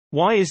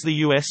Why is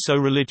the U.S. so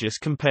religious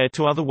compared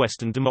to other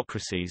Western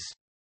democracies?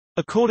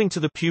 According to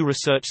the Pew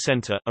Research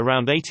Center,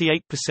 around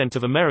 88%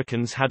 of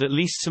Americans had at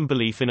least some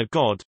belief in a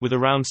God, with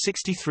around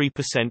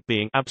 63%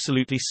 being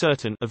absolutely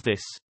certain of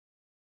this.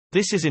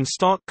 This is in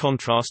stark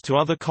contrast to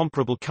other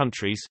comparable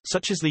countries,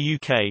 such as the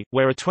UK,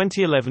 where a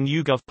 2011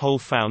 YouGov poll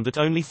found that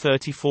only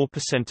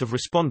 34% of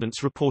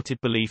respondents reported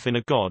belief in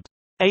a God.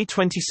 A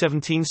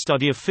 2017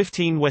 study of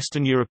 15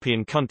 Western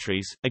European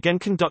countries, again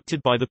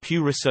conducted by the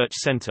Pew Research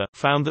Center,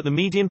 found that the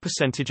median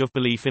percentage of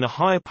belief in a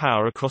higher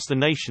power across the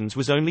nations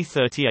was only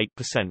 38%.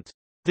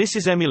 This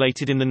is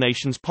emulated in the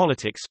nation's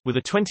politics, with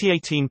a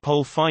 2018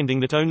 poll finding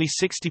that only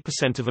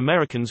 60% of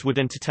Americans would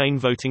entertain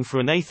voting for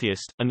an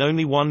atheist, and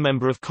only one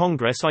member of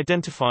Congress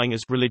identifying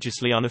as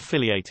religiously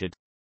unaffiliated.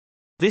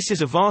 This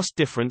is a vast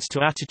difference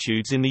to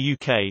attitudes in the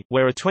UK,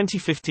 where a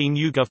 2015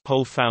 YouGov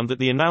poll found that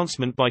the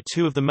announcement by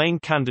two of the main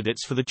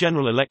candidates for the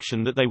general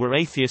election that they were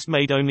atheist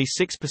made only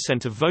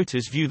 6% of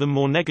voters view them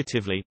more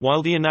negatively,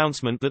 while the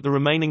announcement that the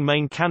remaining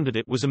main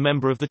candidate was a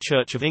member of the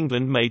Church of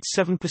England made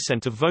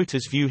 7% of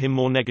voters view him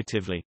more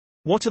negatively.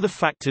 What are the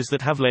factors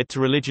that have led to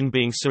religion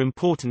being so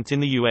important in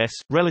the US,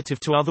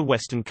 relative to other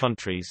Western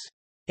countries?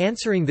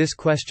 Answering this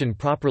question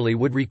properly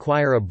would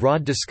require a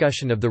broad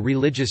discussion of the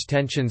religious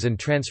tensions and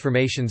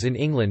transformations in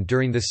England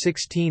during the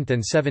 16th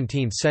and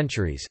 17th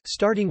centuries,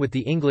 starting with the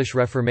English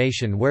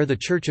Reformation, where the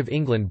Church of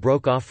England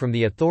broke off from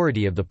the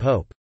authority of the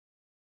Pope.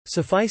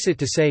 Suffice it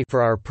to say,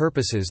 for our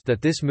purposes,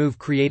 that this move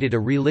created a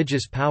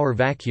religious power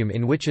vacuum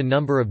in which a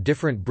number of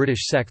different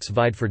British sects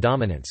vied for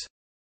dominance.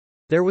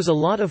 There was a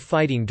lot of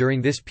fighting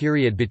during this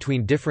period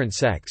between different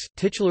sects,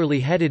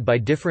 titularly headed by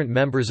different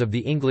members of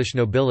the English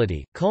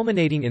nobility,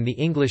 culminating in the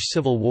English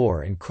Civil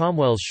War and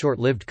Cromwell's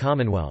short-lived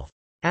Commonwealth.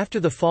 After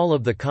the fall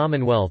of the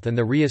Commonwealth and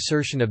the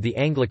reassertion of the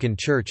Anglican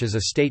Church as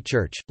a state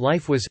church,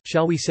 life was,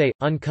 shall we say,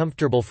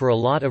 uncomfortable for a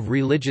lot of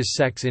religious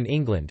sects in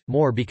England,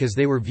 more because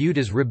they were viewed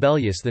as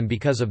rebellious than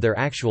because of their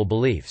actual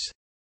beliefs.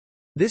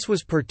 This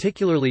was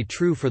particularly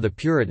true for the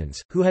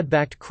Puritans, who had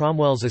backed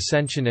Cromwell's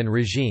ascension and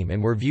regime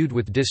and were viewed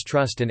with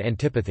distrust and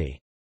antipathy.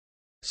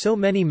 So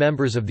many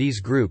members of these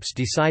groups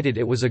decided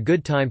it was a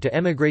good time to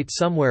emigrate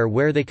somewhere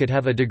where they could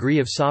have a degree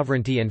of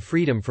sovereignty and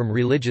freedom from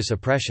religious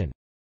oppression.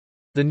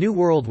 The New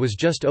World was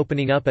just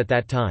opening up at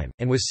that time,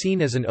 and was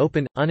seen as an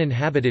open,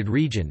 uninhabited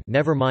region,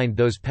 never mind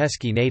those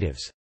pesky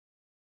natives.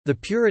 The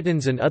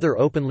Puritans and other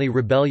openly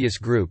rebellious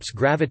groups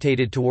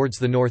gravitated towards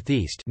the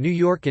Northeast, New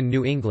York and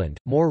New England.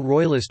 More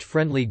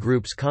royalist-friendly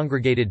groups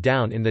congregated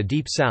down in the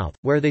Deep South,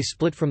 where they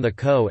split from the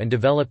Co and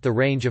developed the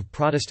range of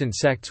Protestant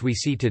sects we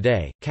see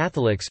today.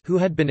 Catholics, who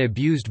had been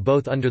abused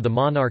both under the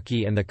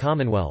monarchy and the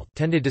Commonwealth,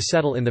 tended to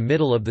settle in the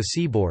middle of the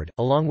seaboard,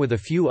 along with a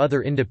few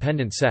other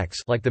independent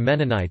sects like the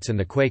Mennonites and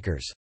the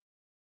Quakers.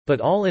 But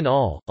all in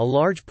all, a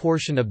large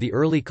portion of the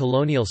early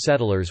colonial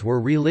settlers were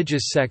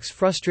religious sects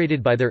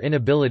frustrated by their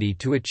inability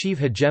to achieve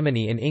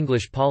hegemony in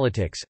English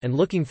politics, and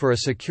looking for a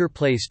secure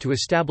place to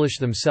establish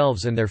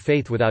themselves and their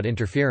faith without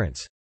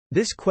interference.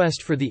 This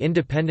quest for the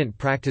independent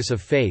practice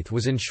of faith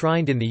was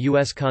enshrined in the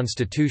U.S.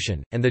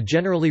 Constitution, and the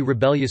generally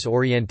rebellious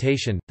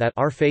orientation, that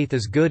our faith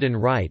is good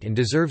and right and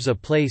deserves a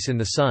place in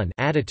the sun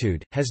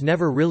attitude, has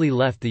never really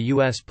left the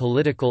U.S.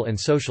 political and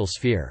social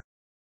sphere.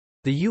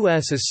 The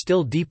U.S. is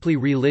still deeply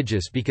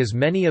religious because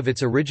many of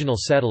its original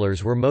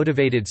settlers were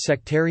motivated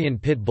sectarian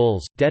pit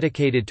bulls,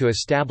 dedicated to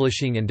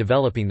establishing and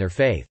developing their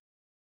faith.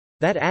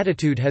 That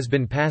attitude has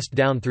been passed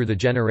down through the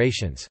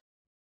generations.